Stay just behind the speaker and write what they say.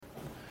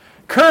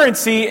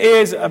Currency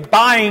is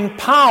buying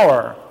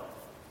power.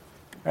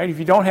 Right? If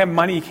you don't have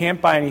money, you can't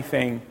buy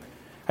anything.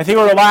 I think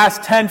over the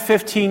last 10,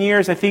 15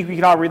 years, I think we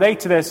can all relate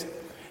to this.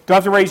 Don't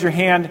have to raise your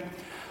hand.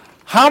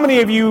 How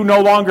many of you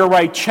no longer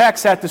write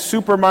checks at the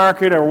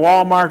supermarket or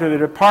Walmart or the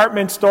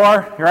department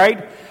store,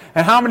 right?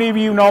 And how many of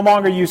you no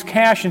longer use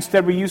cash?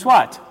 Instead, we use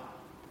what?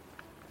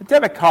 The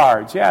debit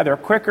cards. Yeah, they're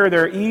quicker,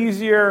 they're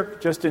easier.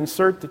 Just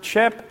insert the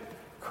chip,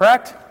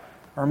 correct?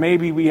 Or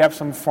maybe we have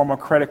some form of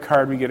credit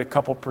card, we get a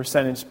couple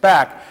percentage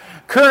back.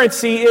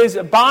 Currency is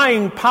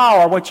buying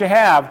power, what you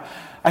have.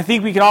 I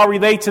think we can all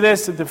relate to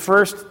this. The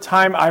first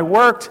time I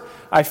worked,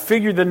 I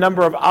figured the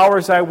number of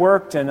hours I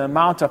worked and the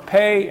amount of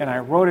pay, and I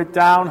wrote it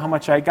down, how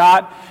much I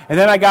got. And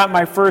then I got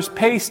my first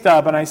pay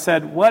stub, and I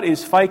said, what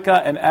is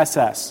FICA and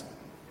SS?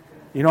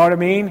 You know what I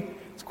mean?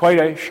 It's quite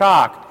a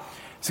shock.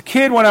 As a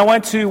kid, when I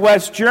went to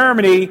West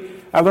Germany,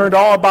 I learned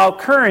all about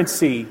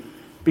currency,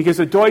 because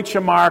the Deutsche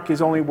Mark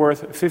is only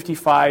worth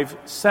 55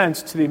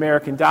 cents to the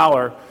American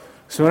dollar.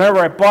 So whenever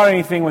I bought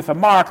anything with a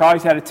mark, I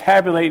always had to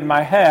tabulate in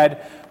my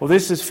head, well,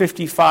 this is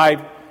 55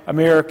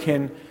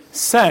 American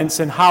cents,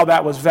 and how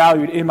that was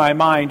valued in my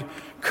mind.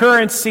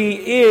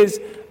 Currency is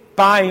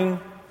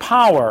buying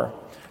power.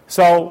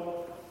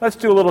 So let's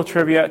do a little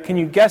trivia. Can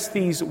you guess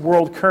these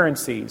world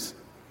currencies?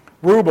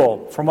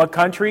 Ruble, from what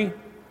country?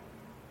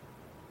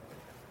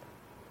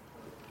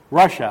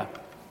 Russia.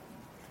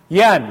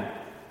 Yen,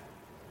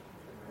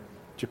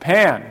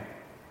 Japan.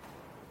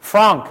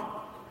 Franc,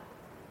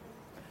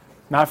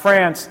 not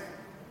France.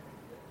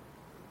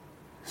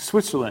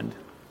 Switzerland.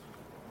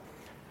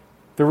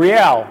 The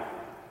real,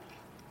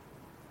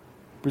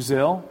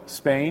 Brazil,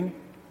 Spain.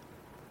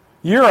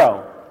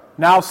 Euro,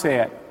 now say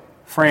it,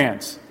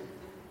 France.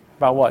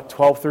 About what,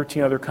 12,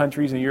 13 other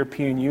countries in the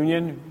European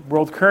Union.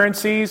 World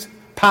currencies,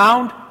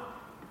 pound.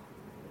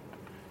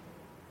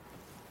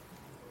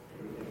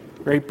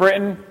 Great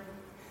Britain.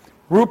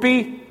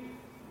 Rupee,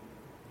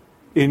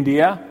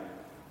 India.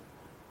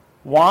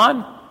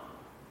 Yuan,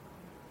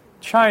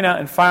 China.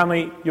 And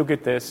finally, you'll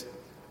get this,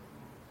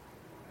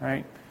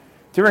 right?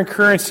 Different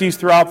currencies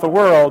throughout the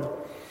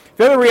world.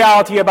 The other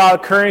reality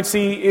about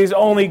currency is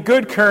only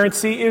good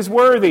currency is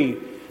worthy.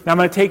 Now I'm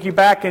going to take you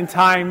back in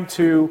time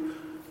to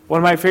one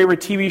of my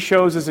favorite TV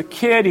shows as a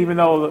kid, even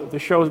though the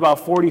show is about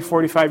 40,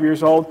 45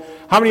 years old.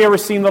 How many ever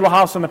seen Little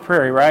House on the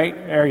Prairie, right?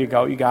 There you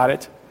go, you got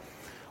it.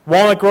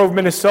 Walnut Grove,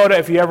 Minnesota,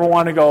 if you ever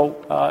want to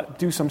go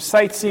do some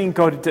sightseeing,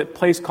 go to a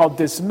place called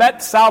De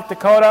Smet, South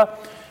Dakota,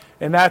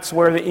 and that's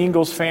where the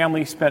Ingalls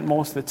family spent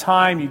most of the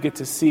time. You get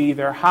to see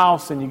their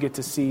house, and you get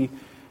to see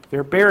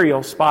their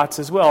burial spots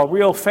as well. A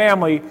real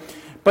family.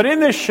 But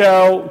in this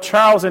show,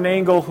 Charles and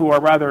Engel, who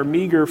are rather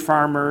meager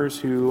farmers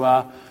who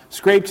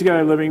scrape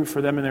together a living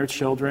for them and their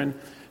children,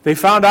 they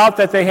found out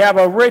that they have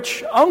a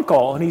rich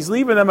uncle, and he's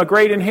leaving them a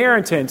great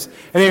inheritance.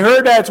 And they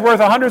heard that it's worth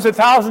hundreds of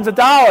thousands of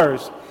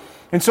dollars.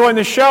 And so in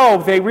the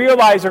show, they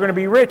realized they're going to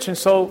be rich, and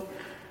so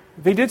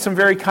they did some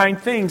very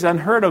kind things,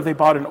 unheard of. They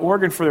bought an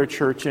organ for their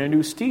church and a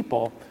new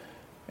steeple.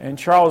 And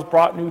Charles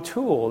brought new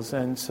tools,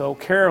 and so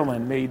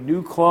Carolyn made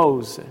new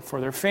clothes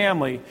for their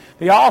family.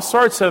 They had all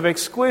sorts of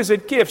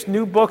exquisite gifts,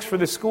 new books for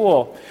the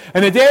school.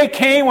 And the day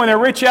came when their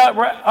rich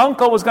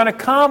uncle was going to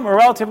come, or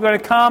relative was going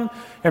to come,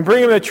 and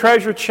bring them the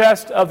treasure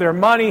chest of their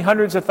money,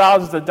 hundreds of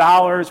thousands of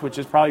dollars, which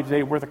is probably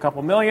today worth a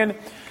couple million.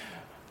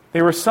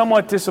 They were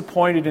somewhat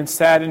disappointed and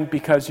saddened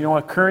because you know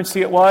what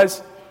currency it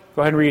was?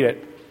 Go ahead and read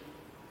it.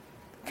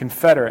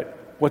 Confederate.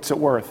 What's it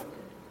worth?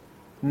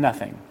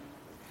 Nothing.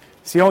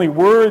 See,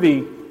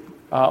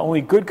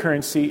 only good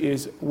currency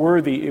is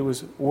worthy. It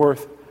was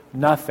worth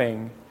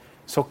nothing.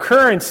 So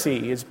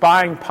currency is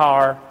buying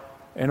power,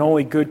 and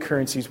only good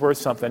currency is worth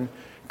something.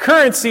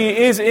 Currency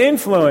is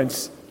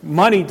influence.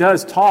 Money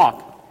does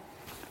talk.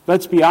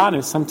 Let's be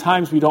honest,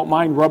 sometimes we don't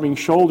mind rubbing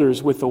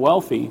shoulders with the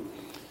wealthy,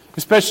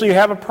 especially if you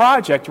have a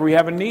project or you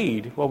have a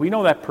need. Well, we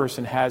know that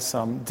person has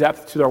some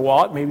depth to their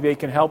wallet. Maybe they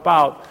can help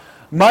out.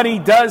 Money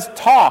does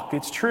talk.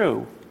 It's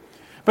true.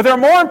 But there are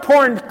more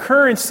important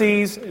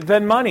currencies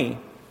than money.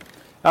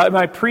 In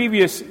my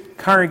previous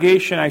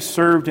congregation, I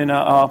served in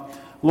a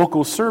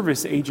local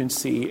service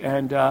agency,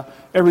 and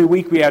every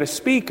week we had a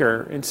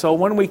speaker. And so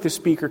one week the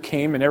speaker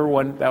came, and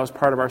everyone that was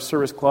part of our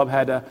service club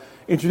had to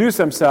introduce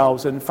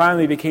themselves. And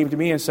finally they came to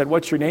me and said,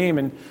 "What's your name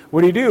and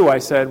what do you do?" I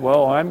said,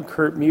 "Well, I'm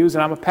Kurt Muse,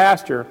 and I'm a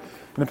pastor."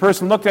 And the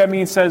person looked at me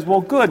and says,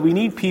 "Well, good, we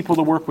need people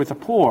to work with the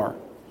poor.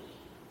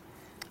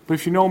 But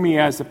if you know me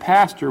as the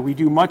pastor, we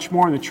do much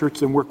more in the church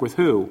than work with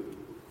who?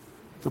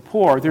 The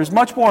poor." There's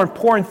much more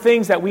important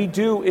things that we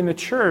do in the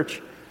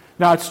church.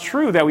 Now, it's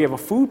true that we have a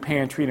food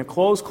pantry and a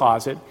clothes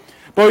closet,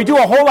 but we do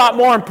a whole lot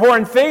more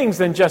important things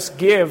than just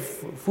give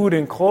food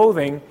and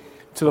clothing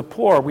to the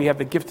poor. We have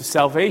the gift of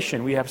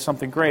salvation. We have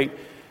something great.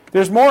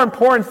 There's more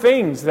important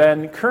things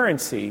than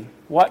currency.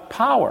 What?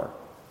 Power.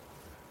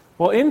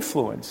 Well,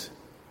 influence.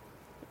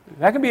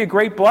 That can be a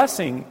great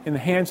blessing in the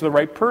hands of the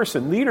right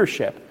person.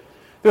 Leadership.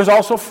 There's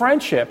also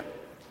friendship.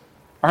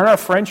 Aren't our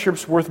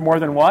friendships worth more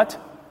than what?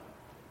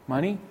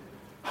 Money?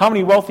 How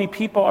many wealthy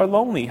people are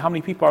lonely? How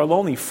many people are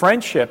lonely?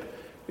 Friendship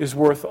is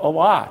worth a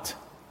lot.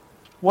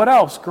 What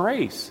else?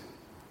 Grace.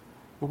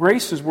 Well,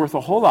 grace is worth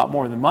a whole lot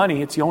more than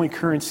money. It's the only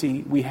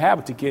currency we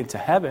have to get into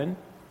heaven.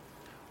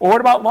 Or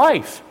what about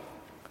life?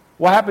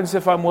 What happens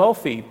if I'm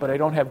wealthy, but I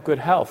don't have good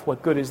health?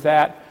 What good is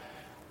that?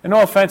 And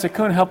no offense, I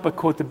couldn't help but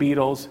quote the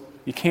Beatles,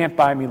 "You can't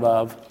buy me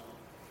love."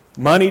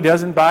 Money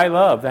doesn't buy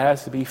love. That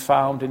has to be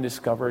found and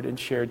discovered and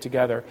shared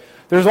together.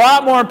 There's a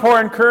lot more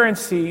important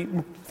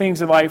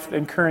things in life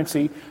than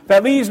currency.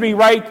 That leads me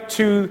right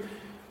to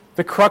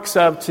the crux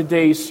of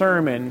today's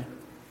sermon.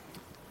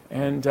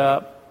 And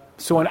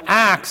so in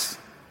Acts,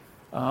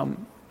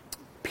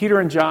 Peter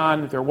and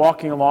John, they're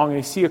walking along and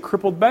they see a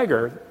crippled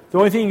beggar. The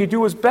only thing you could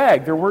do was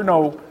beg. There were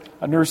no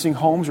nursing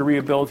homes or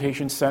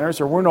rehabilitation centers.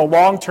 There were no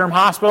long-term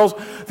hospitals.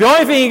 The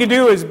only thing you could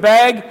do is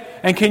beg.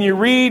 And can you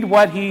read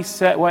what he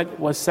said? What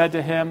was said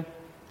to him?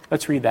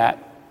 Let's read that.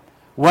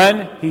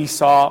 When he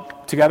saw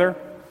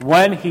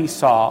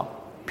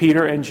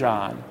Peter and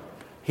John,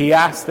 he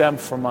asked them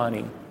for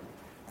money.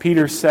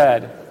 Peter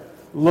said,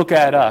 "Look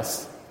at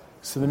us."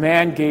 So the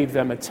man gave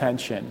them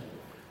attention,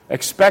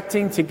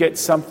 expecting to get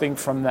something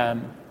from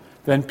them.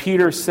 Then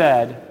Peter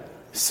said,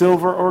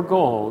 "Silver or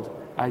gold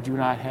I do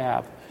not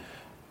have."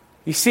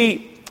 You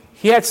see,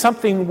 he had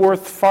something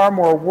far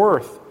more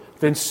worth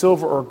than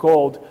silver or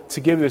gold to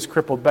give this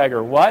crippled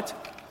beggar. What?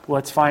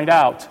 Let's find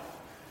out.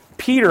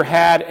 Peter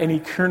had an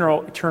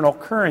eternal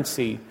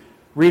currency.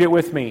 Read it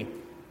with me.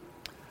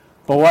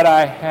 "But what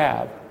I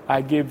have,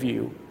 I give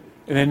you.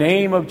 In the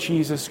name of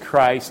Jesus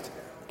Christ,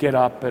 get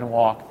up and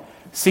walk."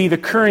 See, the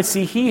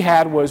currency he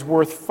had was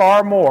worth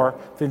far more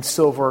than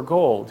silver or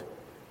gold.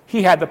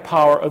 He had the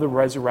power of the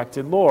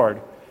resurrected Lord.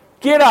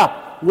 Get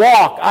up,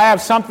 walk. I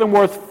have something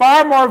worth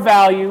far more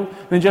value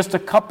than just a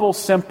couple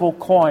simple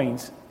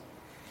coins.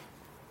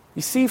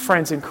 You see,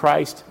 friends in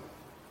Christ,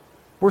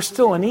 we're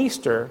still in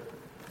Easter.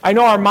 I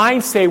know our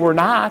minds say we're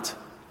not.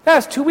 That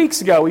was 2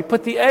 weeks ago. We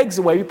put the eggs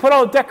away. We put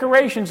all the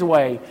decorations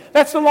away.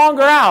 That's no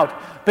longer out.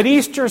 But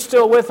Easter is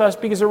still with us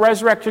because the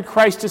resurrected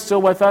Christ is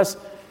still with us.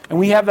 And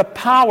we have the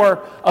power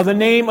of the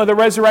name of the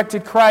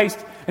resurrected Christ.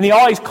 And he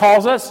always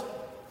calls us,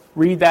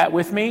 read that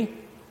with me,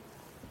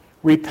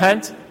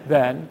 repent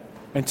then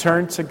and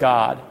turn to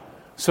God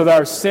so that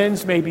our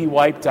sins may be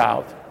wiped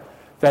out,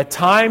 that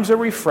times of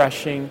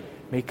refreshing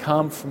may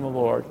come from the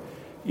Lord.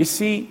 You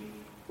see,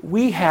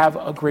 we have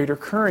a greater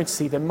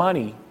currency than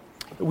money.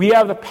 We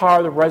have the power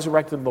of the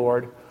resurrected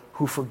Lord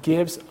who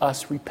forgives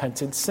us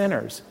repentant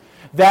sinners.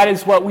 That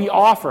is what we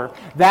offer.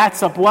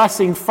 That's a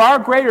blessing far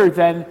greater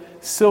than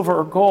silver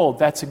or gold.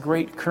 That's a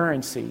great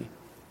currency.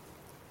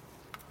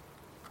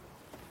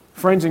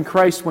 Friends in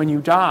Christ, when you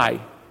die,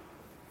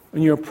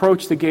 when you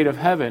approach the gate of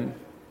heaven,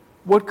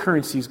 what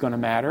currency is going to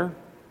matter?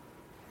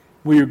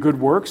 Will your good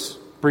works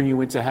bring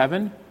you into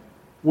heaven?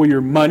 Will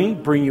your money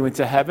bring you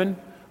into heaven?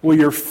 Will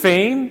your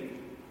fame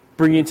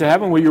bring you into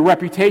heaven? Will your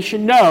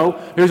reputation? No.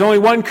 There's only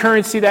one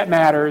currency that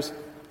matters,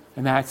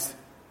 and that's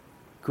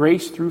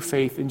grace through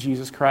faith in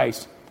Jesus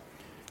Christ.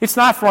 It's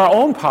not from our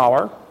own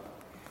power.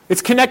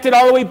 It's connected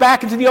all the way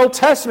back into the Old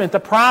Testament, the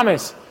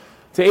promise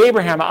to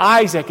Abraham,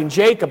 Isaac, and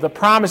Jacob, the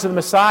promise of the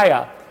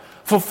Messiah,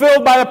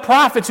 fulfilled by the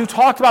prophets who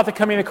talked about the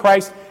coming of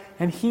Christ,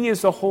 and he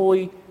is the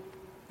holy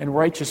and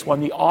righteous one,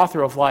 the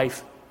author of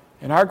life.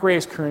 And our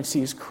greatest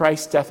currency is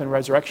Christ's death and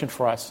resurrection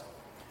for us.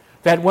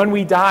 That when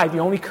we die, the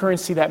only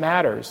currency that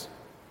matters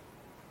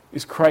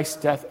is Christ's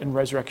death and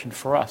resurrection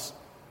for us,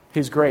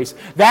 his grace.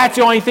 That's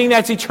the only thing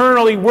that's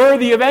eternally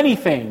worthy of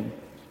anything.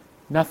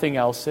 Nothing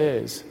else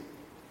is.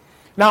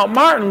 Now,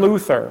 Martin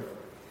Luther,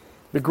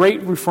 the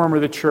great reformer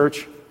of the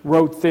church,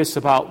 wrote this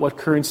about what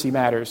currency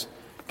matters.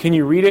 Can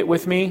you read it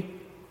with me?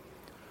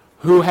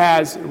 "Who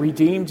has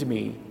redeemed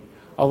me,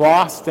 a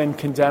lost and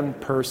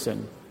condemned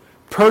person,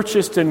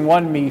 purchased and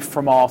won me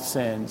from all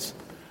sins,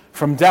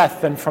 from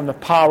death and from the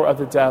power of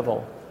the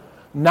devil,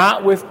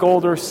 not with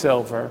gold or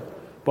silver,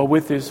 but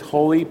with his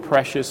holy,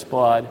 precious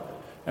blood,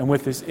 and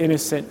with his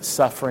innocent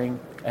suffering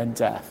and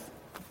death."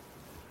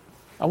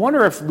 I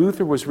wonder if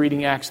Luther was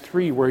reading Acts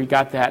 3 where he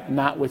got that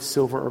not with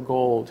silver or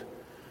gold.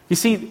 You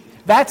see,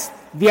 that's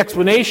the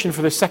explanation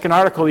for the second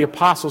article of the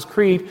Apostles'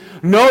 Creed.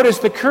 Notice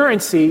the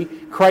currency,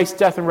 Christ's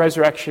death and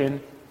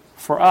resurrection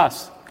for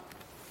us.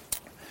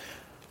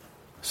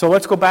 So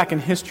let's go back in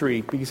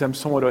history because I'm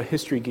somewhat of a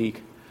history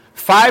geek.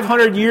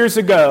 500 years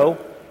ago,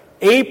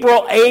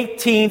 April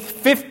 18th,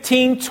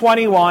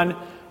 1521,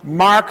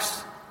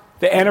 marks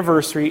the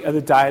anniversary of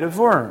the Diet of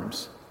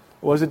Worms.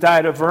 What was the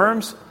Diet of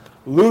Worms?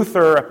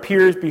 Luther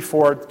appears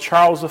before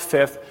Charles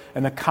V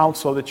and the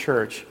Council of the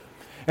Church.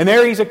 And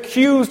there he's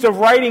accused of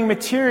writing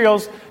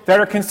materials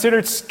that are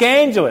considered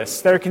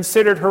scandalous, that are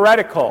considered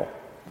heretical.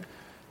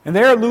 And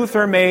there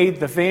Luther made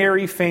the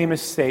very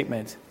famous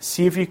statement.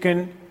 See if you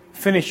can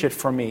finish it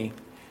for me.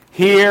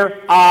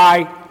 "Here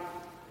I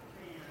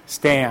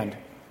stand."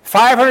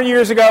 500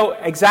 years ago,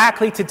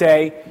 exactly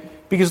today,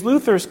 because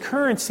Luther's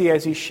currency,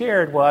 as he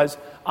shared, was,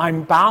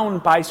 I'm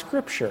bound by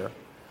Scripture.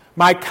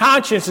 My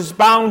conscience is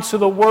bound to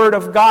the Word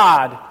of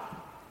God.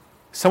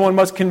 Someone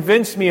must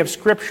convince me of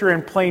Scripture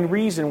and plain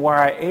reason where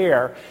I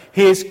err.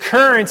 His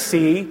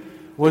currency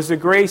was the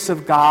grace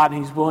of God,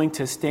 and he's willing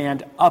to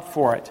stand up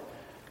for it.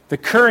 The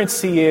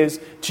currency is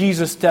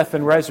Jesus' death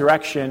and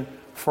resurrection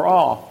for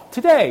all.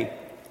 Today,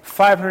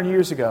 500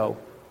 years ago,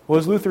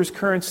 was Luther's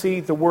currency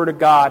the Word of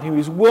God? He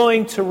was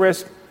willing to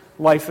risk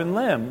life and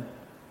limb.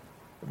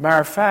 As a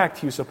matter of fact,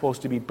 he was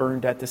supposed to be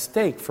burned at the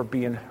stake for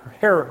being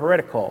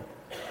heretical.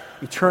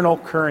 Eternal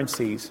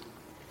currencies.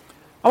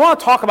 I want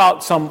to talk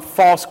about some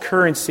false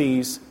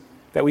currencies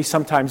that we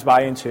sometimes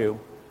buy into.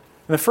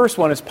 And the first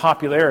one is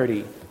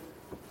popularity.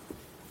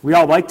 We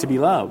all like to be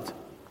loved.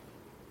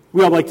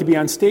 We all like to be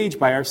on stage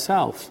by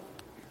ourselves.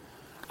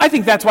 I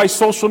think that's why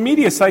social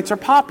media sites are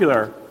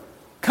popular.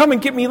 Come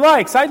and get me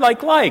likes. I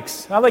like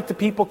likes. I like the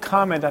people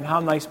comment on how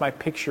nice my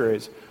picture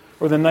is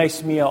or the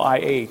nice meal I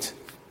ate.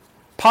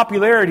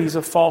 Popularity is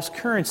a false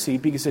currency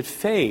because it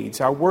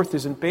fades. Our worth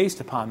isn't based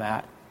upon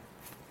that.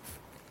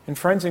 And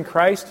friends in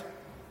Christ,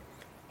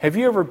 have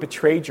you ever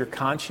betrayed your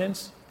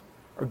conscience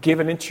or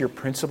given into your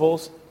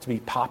principles to be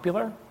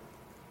popular?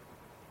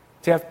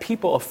 To have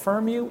people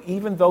affirm you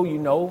even though you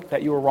know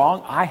that you were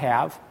wrong? I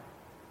have.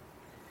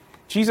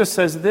 Jesus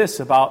says this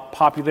about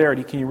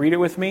popularity. Can you read it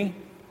with me?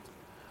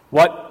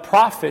 What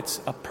profits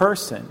a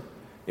person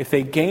if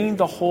they gain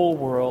the whole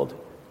world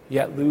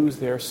yet lose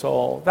their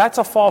soul? That's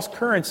a false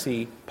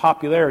currency,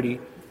 popularity.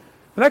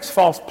 The next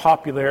false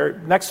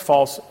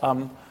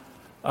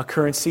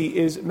currency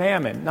is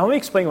mammon. Now let me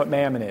explain what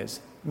mammon is.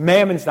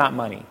 Mammon's not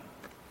money.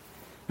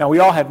 Now we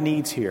all have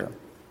needs here.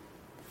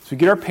 So we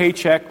get our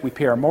paycheck, we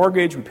pay our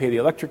mortgage, we pay the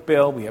electric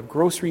bill, we have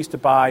groceries to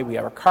buy, we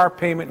have our car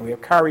payment, and we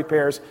have car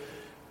repairs,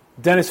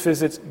 dentist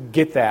visits,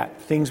 get that,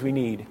 things we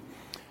need.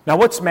 Now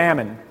what's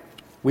mammon?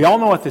 We all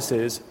know what this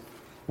is.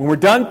 When we're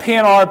done paying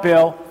our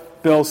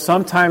bills,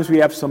 sometimes we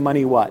have some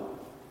money what?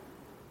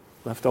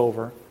 Left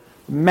over.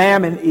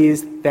 Mammon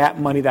is that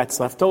money that's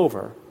left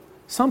over.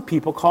 Some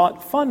people call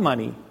it fun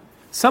money.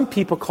 Some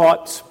people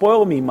call it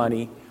spoil me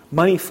money,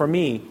 money for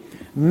me.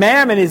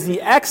 Mammon is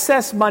the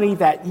excess money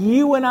that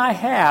you and I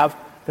have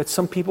that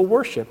some people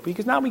worship,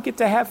 because now we get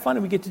to have fun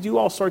and we get to do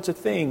all sorts of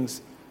things.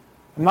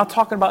 I'm not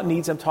talking about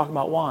needs, I'm talking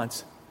about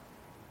wants.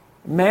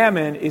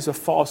 Mammon is a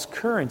false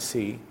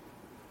currency.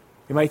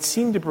 It might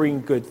seem to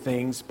bring good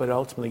things, but it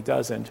ultimately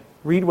doesn't.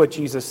 Read what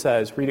Jesus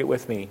says. Read it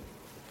with me.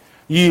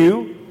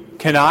 You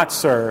cannot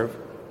serve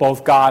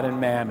both God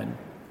and mammon.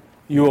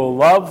 You will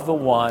love the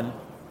one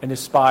and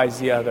despise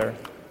the other.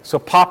 So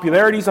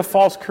popularity is a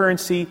false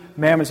currency.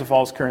 Mammon is a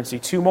false currency.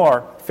 Two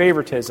more.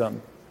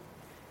 Favoritism.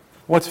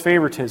 What's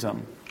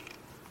favoritism?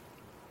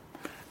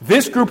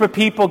 This group of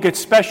people gets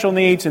special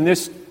needs and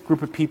this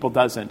group of people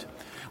doesn't.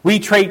 We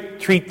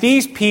treat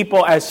these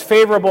people as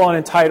favorable and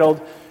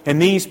entitled,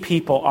 and these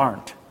people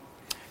aren't.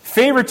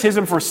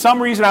 Favoritism, for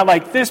some reason I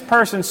like this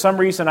person, some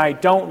reason I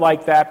don't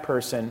like that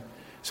person.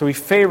 So we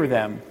favor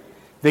them.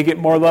 They get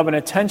more love and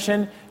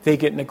attention, they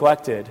get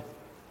neglected.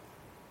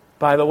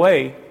 By the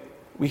way,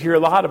 we hear a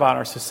lot about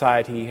our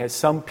society as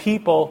some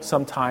people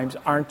sometimes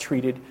aren't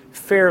treated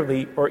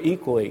fairly or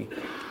equally.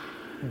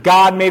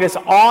 God made us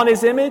all in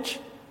His image,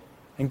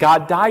 and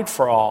God died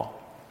for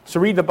all. So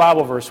read the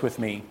Bible verse with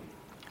me.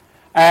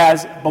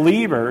 As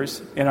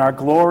believers in our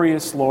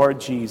glorious Lord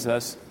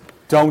Jesus,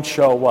 don't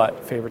show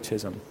what?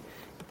 Favoritism.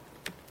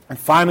 And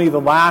finally,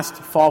 the last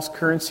false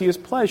currency is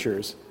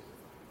pleasures.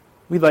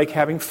 We like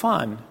having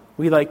fun.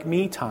 We like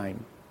me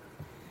time.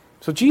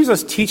 So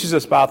Jesus teaches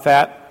us about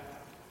that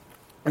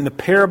in the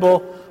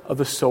parable of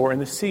the sower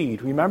and the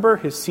seed. Remember,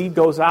 his seed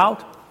goes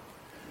out,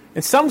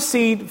 and some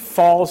seed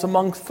falls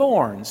among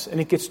thorns,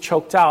 and it gets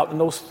choked out. And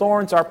those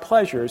thorns are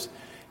pleasures,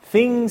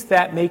 things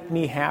that make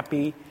me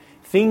happy,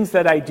 things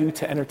that I do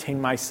to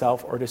entertain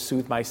myself or to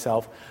soothe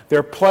myself.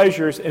 They're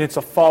pleasures, and it's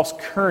a false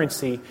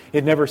currency.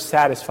 It never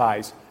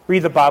satisfies.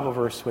 Read the Bible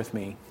verse with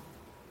me.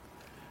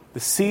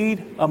 The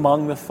seed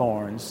among the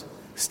thorns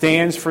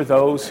stands for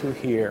those who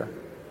hear.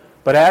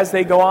 But as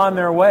they go on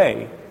their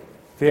way,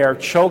 they are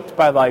choked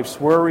by life's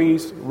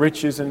worries,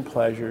 riches, and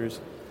pleasures,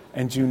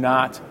 and do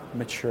not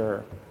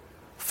mature.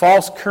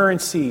 False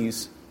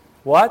currencies.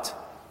 What?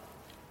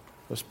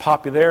 There's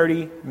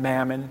popularity,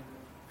 mammon,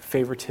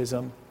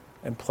 favoritism,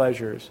 and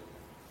pleasures.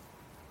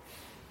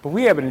 But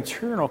we have an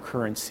eternal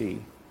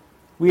currency.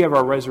 We have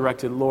our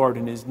resurrected Lord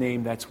and His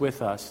name that's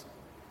with us.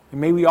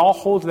 And may we all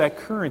hold to that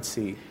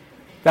currency.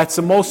 That's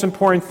the most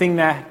important thing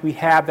that we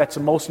have. That's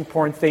the most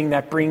important thing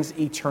that brings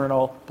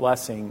eternal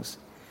blessings.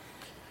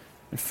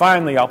 And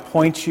finally, I'll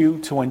point you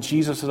to when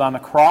Jesus was on the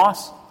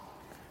cross,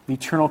 the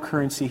eternal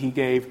currency He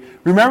gave.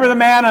 Remember the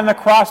man on the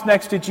cross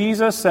next to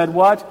Jesus said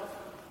what?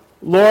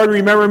 Lord,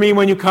 remember me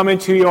when you come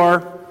into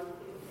your...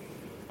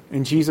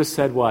 And Jesus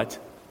said what?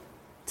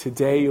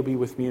 Today you'll be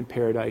with me in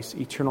paradise,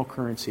 eternal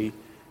currency.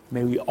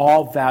 May we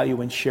all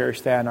value and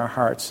cherish that in our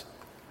hearts.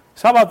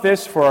 So how about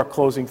this for our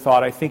closing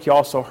thought? I think you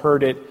also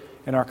heard it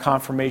in our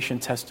confirmation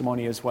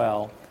testimony as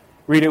well.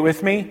 Read it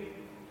with me.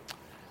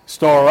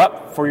 Store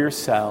up for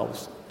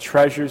yourselves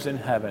treasures in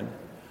heaven,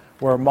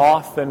 where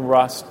moth and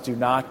rust do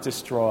not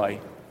destroy,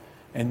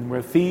 and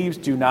where thieves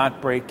do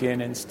not break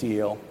in and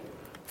steal.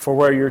 For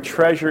where your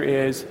treasure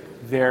is,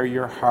 there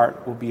your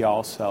heart will be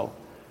also.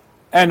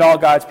 And all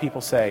God's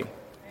people say,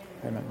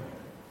 amen.